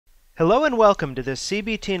Hello and welcome to this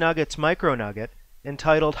CBT Nuggets MicroNugget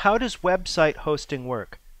entitled How Does Website Hosting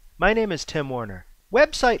Work? My name is Tim Warner.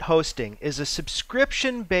 Website hosting is a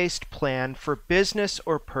subscription-based plan for business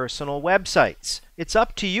or personal websites. It's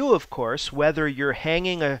up to you, of course, whether you're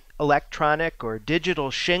hanging an electronic or digital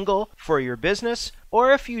shingle for your business,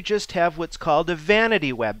 or if you just have what's called a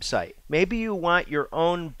vanity website. Maybe you want your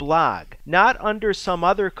own blog, not under some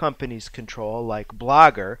other company's control like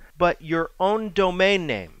Blogger, but your own domain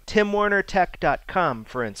name. TimWarnerTech.com,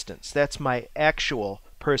 for instance. That's my actual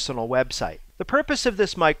personal website. The purpose of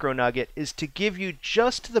this MicroNugget is to give you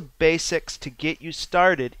just the basics to get you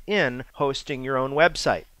started in hosting your own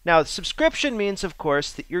website. Now, subscription means, of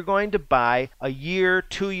course, that you're going to buy a year,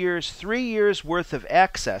 2 years, 3 years worth of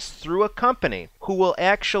access through a company who will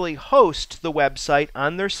actually host the website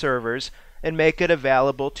on their servers and make it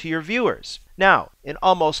available to your viewers. Now, in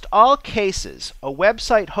almost all cases, a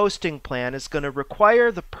website hosting plan is going to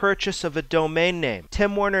require the purchase of a domain name.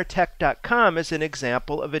 TimWarnerTech.com is an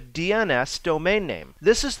example of a DNS domain name.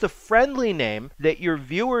 This is the friendly name that your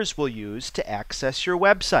viewers will use to access your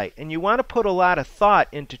website, and you want to put a lot of thought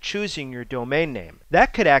into choosing your domain name.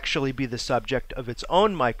 That could actually be the subject of its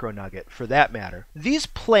own MicroNugget, for that matter. These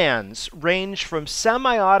plans range from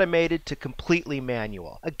semi-automated to completely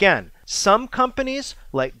manual. Again, some companies,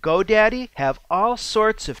 like GoDaddy, have all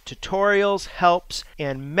sorts of tutorials, helps,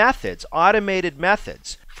 and methods, automated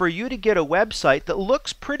methods, for you to get a website that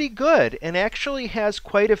looks pretty good and actually has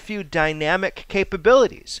quite a few dynamic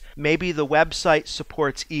capabilities. Maybe the website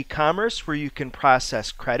supports e-commerce where you can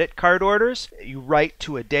process credit card orders. You write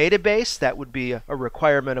to a database, that would be a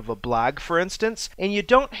requirement of a blog, for instance, and you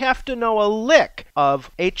don't have to know a lick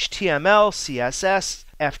of HTML, CSS,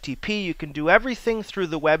 FTP. You can do everything through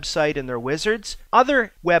the website and their wizards.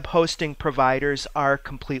 Other web hosting providers are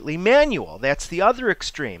completely manual. That's the other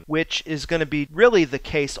extreme, which is going to be really the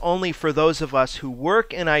case only for those of us who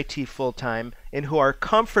work in IT full-time and who are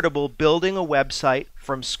comfortable building a website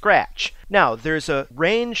from scratch. Now, there's a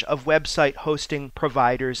range of website hosting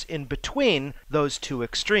providers in between those two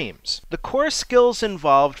extremes. The core skills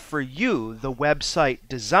involved for you, the website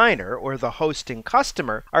designer or the hosting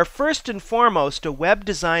customer, are first and foremost a web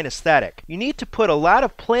design aesthetic. You need to put a lot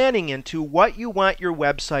of planning into what you want your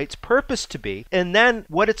website's purpose to be, and then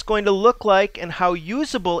what it's going to look like and how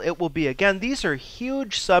usable it will be. Again, these are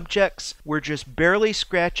huge subjects. We're just barely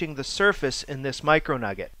scratching the surface in this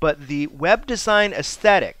MicroNugget. But the web design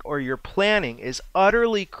aesthetic, or your planning, is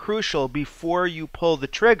utterly crucial before you pull the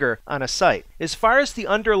trigger on a site. As far as the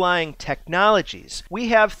underlying technologies, we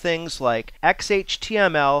have things like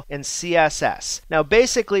XHTML and CSS. Now,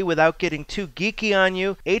 basically, without getting too geeky on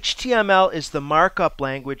you, HTML is the markup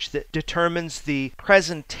language that determines the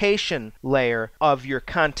presentation layer of your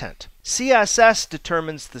content. CSS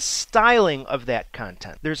determines the styling of that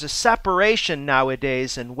content. There's a separation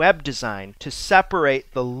nowadays in web design to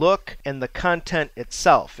separate the look and the content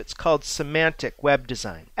itself. It's called semantic web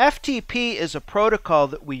design. FTP is a protocol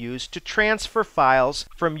that we use to transfer files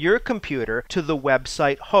from your computer to the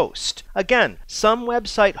website host. Again, some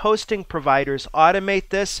website hosting providers automate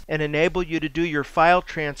this and enable you to do your file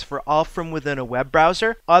transfer all from within a web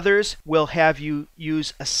browser. Others will have you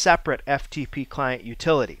use a separate FTP client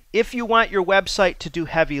utility. If you want your website to do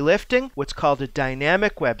heavy lifting, what's called a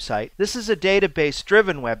dynamic website, this is a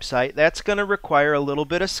database-driven website. That's going to require a little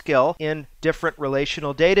bit of skill in different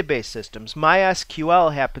relational database systems.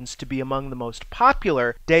 MySQL happens to be among the most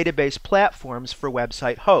popular database platforms for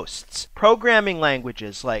website hosts. Programming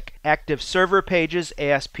languages like Active Server Pages,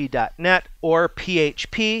 ASP.NET, or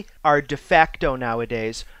PHP are de facto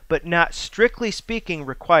nowadays, but not strictly speaking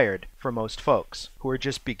required for most folks, who are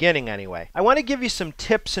just beginning anyway. I want to give you some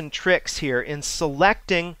tips and tricks here in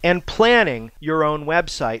selecting and planning your own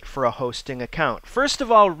website for a hosting account. First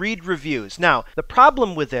of all, read reviews. Now, the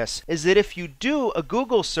problem with this is that if you do a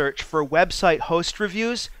Google search for website host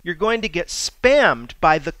reviews, you're going to get spammed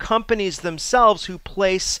by the companies themselves who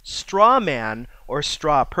place straw man or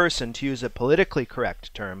straw person, to use a politically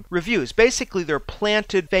correct term, reviews. Basically, they're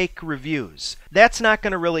planted fake reviews. That's not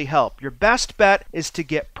going to really help. Your best bet is to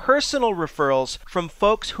get personal referrals from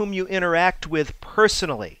folks whom you interact with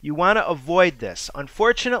personally. You want to avoid this.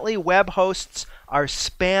 Unfortunately, web hosts are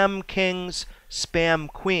spam kings, spam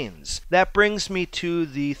queens. That brings me to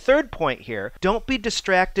the third point here. Don't be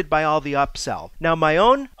distracted by all the upsell. Now, my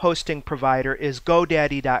own hosting provider is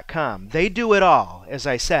GoDaddy.com. They do it all. As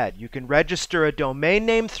I said, you can register a domain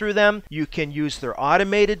name through them, you can use their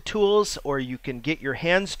automated tools, or you can get your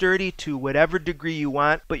hands dirty to whatever degree you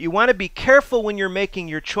want, but you want to be careful when you're making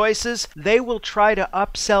your choices. They will try to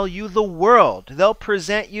upsell you the world. They'll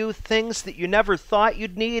present you things that you never thought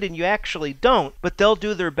you'd need and you actually don't, but they'll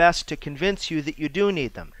do their best to convince you that you do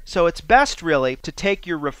need them. So it's best really to take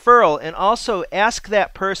your referral and also ask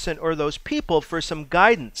that person or those people for some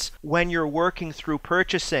guidance when you're working through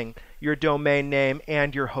purchasing your domain name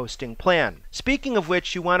and your hosting plan. Speaking of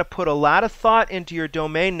which, you want to put a lot of thought into your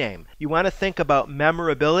domain name. You want to think about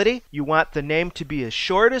memorability. You want the name to be as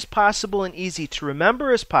short as possible and easy to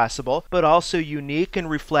remember as possible, but also unique and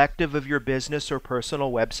reflective of your business or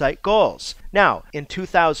personal website goals. Now, in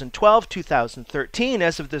 2012, 2013,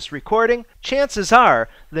 as of this recording, chances are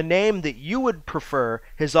the name that you would prefer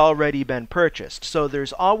has already been purchased. So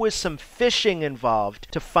there's always some fishing involved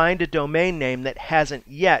to find a domain name that hasn't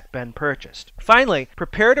yet been purchased. Finally,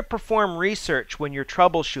 prepare to perform research when you're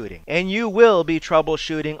troubleshooting. And you will be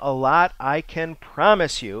troubleshooting a lot, I can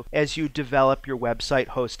promise you, as you develop your website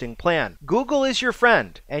hosting plan. Google is your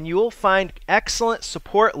friend, and you will find excellent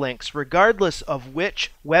support links regardless of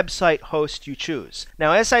which website host you choose.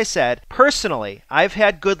 Now, as I said, personally, I've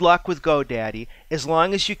had good luck with GoDaddy as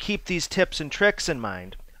long as you keep these tips and tricks in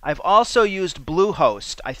mind. I've also used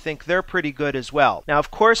Bluehost. I think they're pretty good as well. Now, of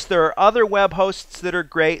course, there are other web hosts that are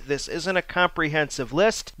great. This isn't a comprehensive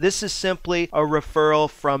list. This is simply a referral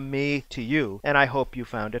from me to you, and I hope you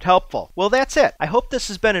found it helpful. Well, that's it. I hope this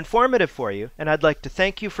has been informative for you, and I'd like to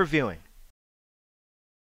thank you for viewing.